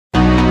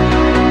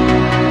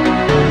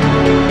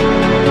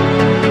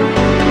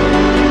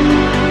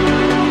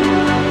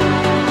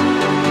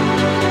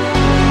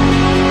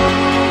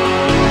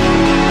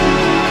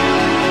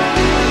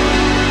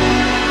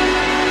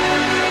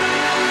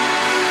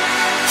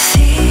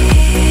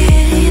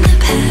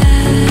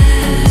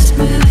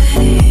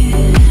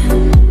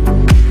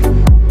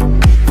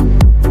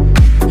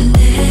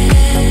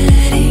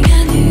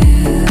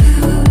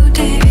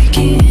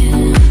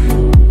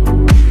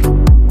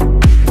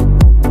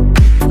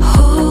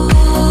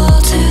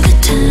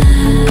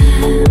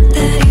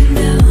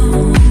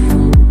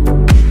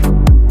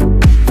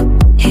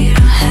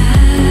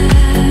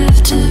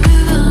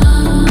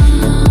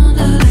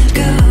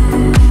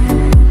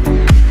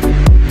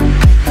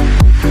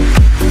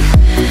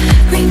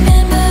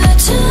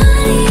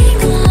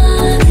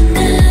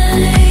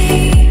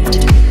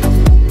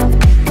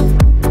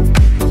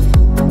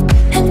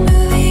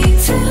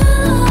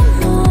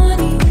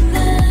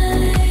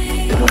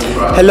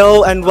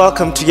Hello and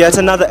welcome to yet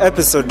another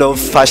episode of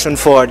Fashion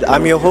Forward.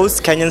 I'm your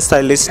host, Kenyan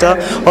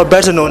Stylista, or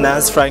better known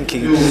as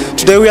Frankie.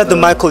 Today we are at the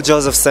Michael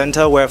Joseph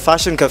Center where a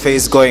fashion cafe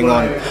is going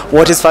on.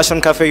 What is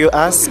Fashion Cafe, you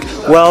ask?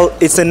 Well,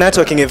 it's a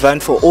networking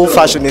event for all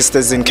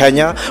fashionistas in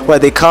Kenya where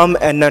they come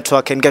and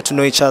network and get to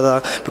know each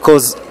other,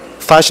 because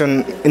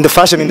fashion in the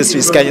fashion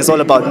industry in Kenya is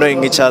all about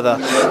knowing each other.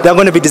 There are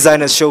going to be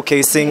designers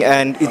showcasing,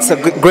 and it's a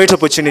great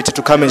opportunity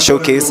to come and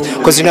showcase,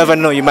 because you never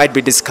know, you might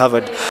be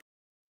discovered.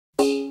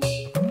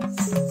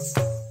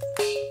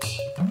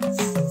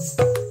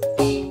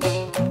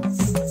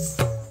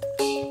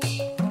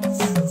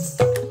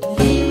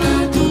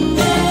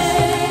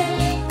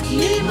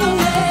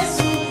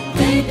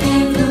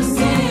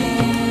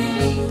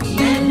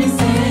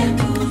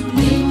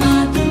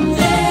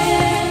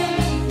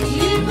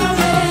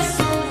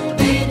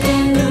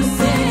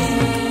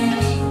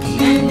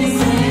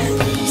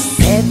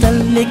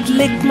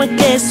 Lek ma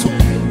gesu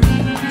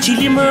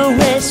chili ma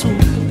wesu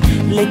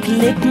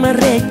lek ma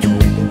reju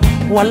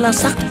wala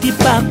sakti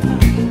baku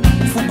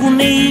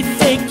fugune yi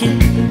fecc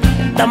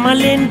dama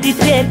len di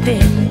tete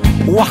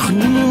wax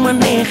ni ma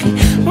neexi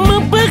ma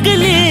bëgg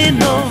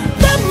leeno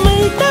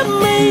damay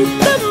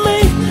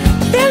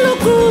telo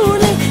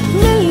gune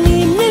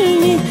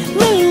melni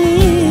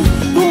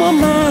duma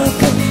maak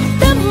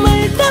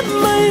damay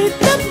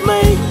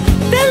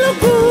telo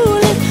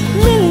gune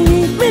melni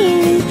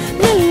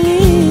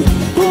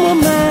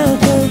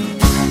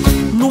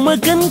luma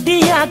gën di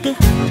yàgg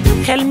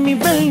xel mi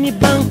bel ni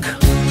bank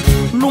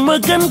luma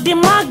gën di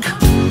màgg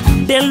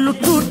dellu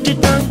tuuti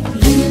tànk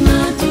lima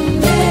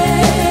tunde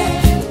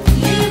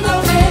lima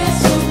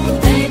weesu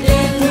day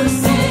dellu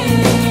see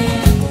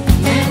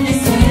eni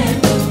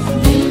seetu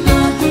lima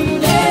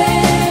tunde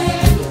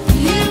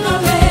lima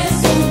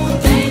weesu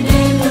day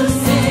dellu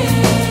see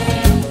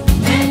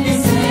eni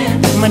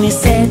seetu mani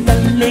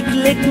seetal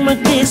léeg-léeg ma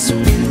geesu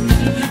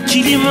ci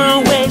lima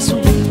weesu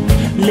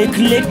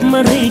léeg-léeg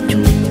ma réccu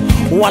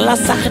wala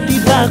sax di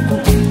baaku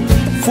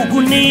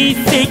fugune yi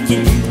fecc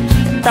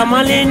dama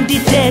leen di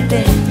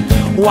teete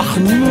wax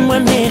nu ma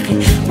neexi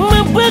ma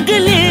bëgg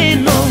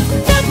leenoo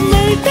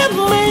damay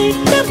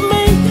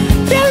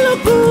telo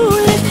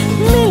gune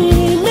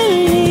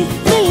melni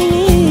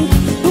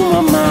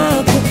duma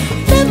maako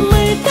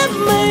damay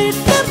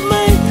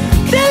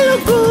telo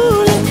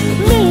gune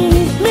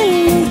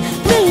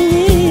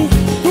melni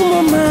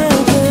duma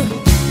maako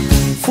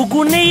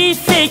fugune yi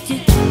fecc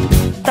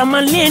dama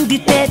leen di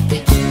teete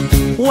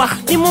wax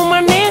di mu ma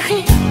neexi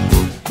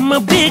ma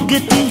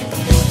béggati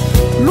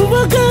lu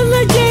ma gën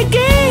a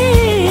jege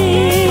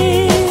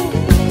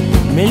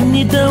mel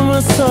ni dama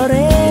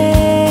sore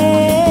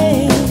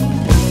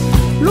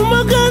lu ma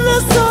gën a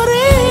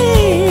sore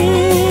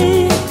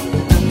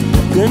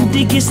gën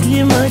di gis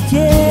li ma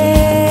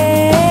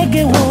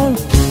jege woon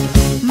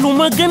lu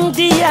ma gën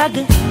di yàgg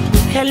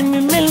xel mi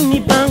mel ni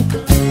bank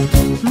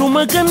lu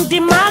ma gën di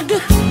màgg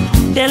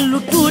dellu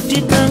tuuti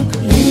tànk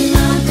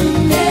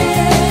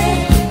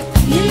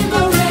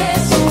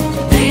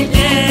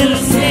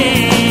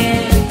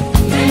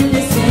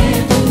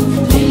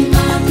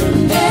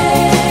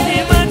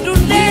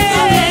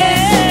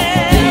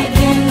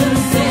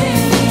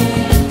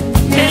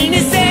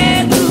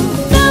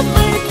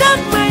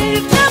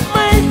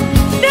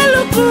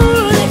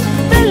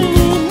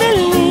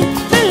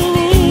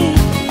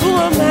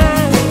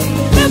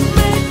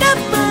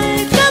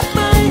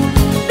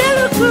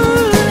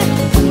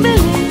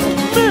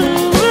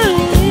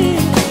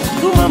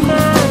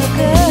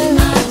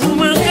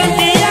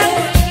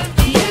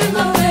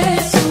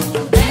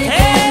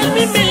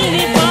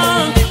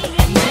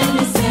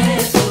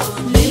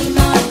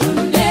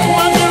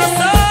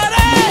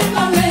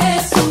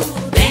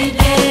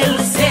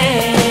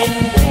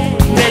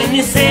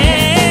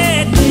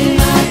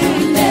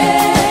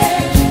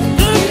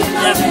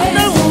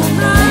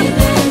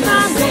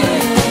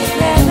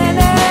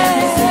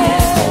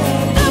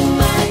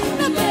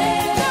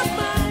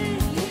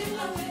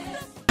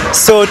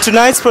So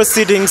tonight's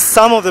proceedings,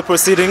 some of the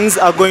proceedings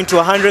are going to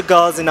 100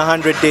 girls in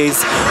 100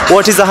 days.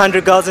 What is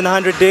 100 girls in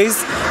 100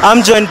 days?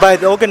 I'm joined by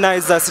the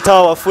organizer,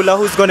 Sitawa Fula,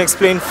 who's going to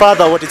explain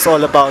further what it's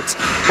all about.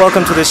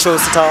 Welcome to the show,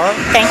 Sitawa.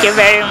 Thank you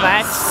very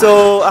much.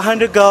 So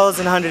 100 girls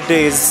in 100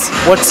 days,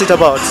 what's it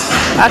about?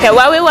 Okay,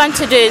 what we want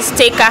to do is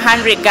take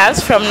 100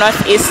 girls from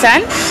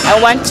Northeastern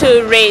and want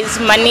to raise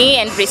money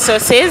and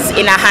resources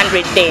in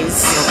 100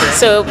 days. Okay.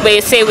 So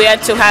we say we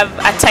have to have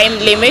a time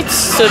limit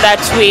so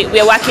that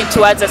we're working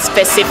towards a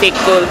specific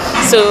goal.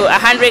 So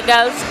 100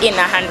 girls in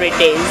 100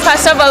 days.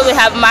 First of all, we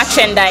have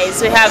merchandise.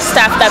 We have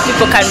stuff that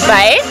people can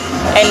buy,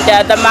 and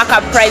the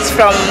markup price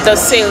from the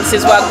sales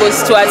is what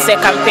goes towards the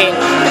campaign.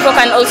 People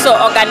can also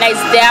organize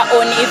their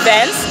own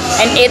events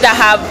and either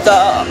have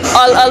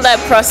all the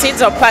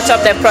proceeds or part of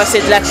the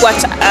proceeds, like what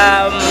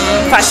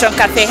Fashion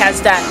Cafe has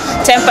done.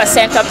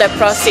 10% of the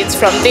proceeds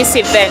from this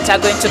event are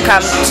going to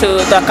come to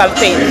the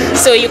campaign.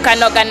 So you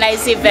can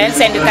organize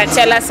events and you can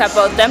tell us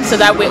about them so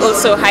that we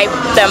also hype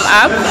them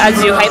up as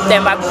you hype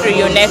them up through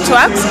your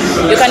networks.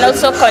 You can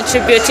also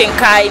contribute in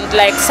kind,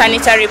 like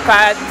sanitary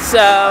pads,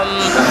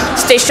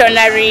 stationery,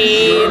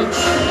 stationery,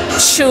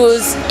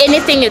 shoes,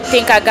 anything you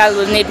think a girl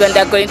will need when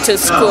they're going to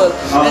school.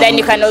 And then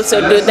you can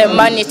also do the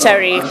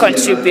monetary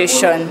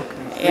contribution.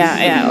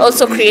 Yeah.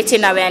 Also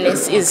creating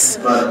awareness is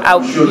a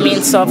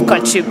means of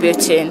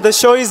contributing. The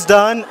show is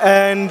done,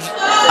 and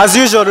as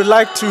usual, we'd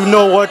like to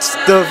know what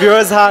the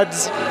viewers had,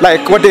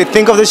 like what they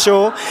think of the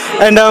show.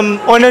 And I'm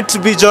honored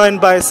to be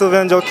joined by Sylvia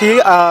and Jacquie,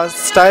 a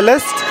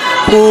stylist,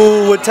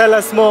 who would tell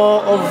us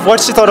more of what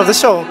she thought of the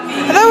show.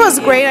 I thought it was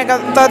great. I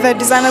thought the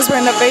designers were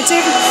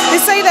innovative. They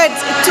say that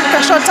it took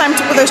a short time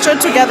to put the show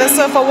together,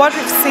 so for what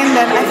we've seen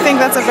then, I think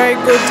that's a very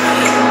good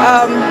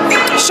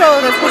show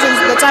they've put in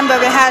the time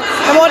that they had.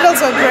 The models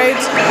were great.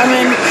 I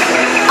mean,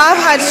 I've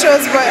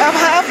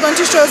gone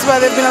to shows where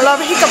there have been a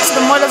lot of hiccups to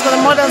the models, but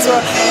the models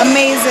were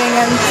amazing.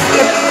 And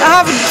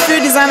I have a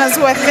few designers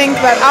who I think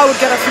that I would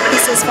get a few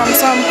pieces from,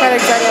 so I'm quite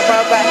excited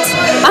about that.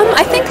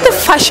 I think the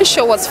fashion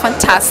show was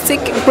fantastic.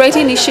 Great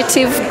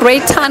initiative,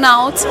 great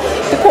turnout.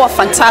 People were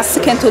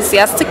fantastic,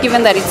 enthusiastic,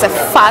 given that it's a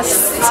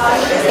first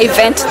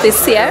event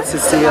this year.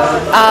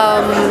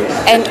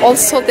 And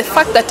also the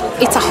fact that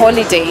it's a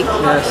holiday.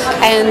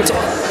 And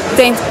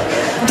the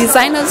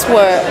designers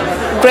were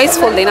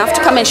graceful enough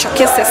to come and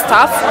showcase their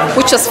stuff,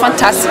 which was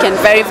fantastic and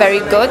very, very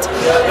good.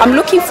 I'm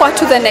looking forward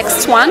to the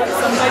next one,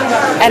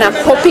 and I'm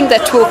hoping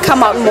that we'll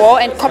come out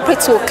more and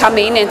corporates will come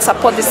in and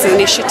support this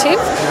initiative.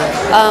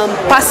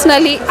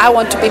 Personally, I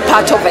want to be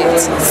part of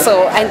it,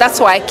 and that's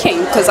why I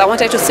came, because I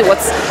wanted to see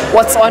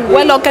what's on.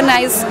 Well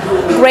organized,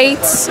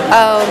 great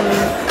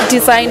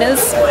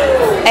designers,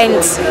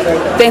 and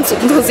the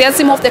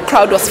enthusiasm of the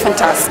crowd was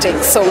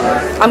fantastic. So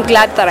I'm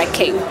glad that I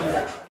came.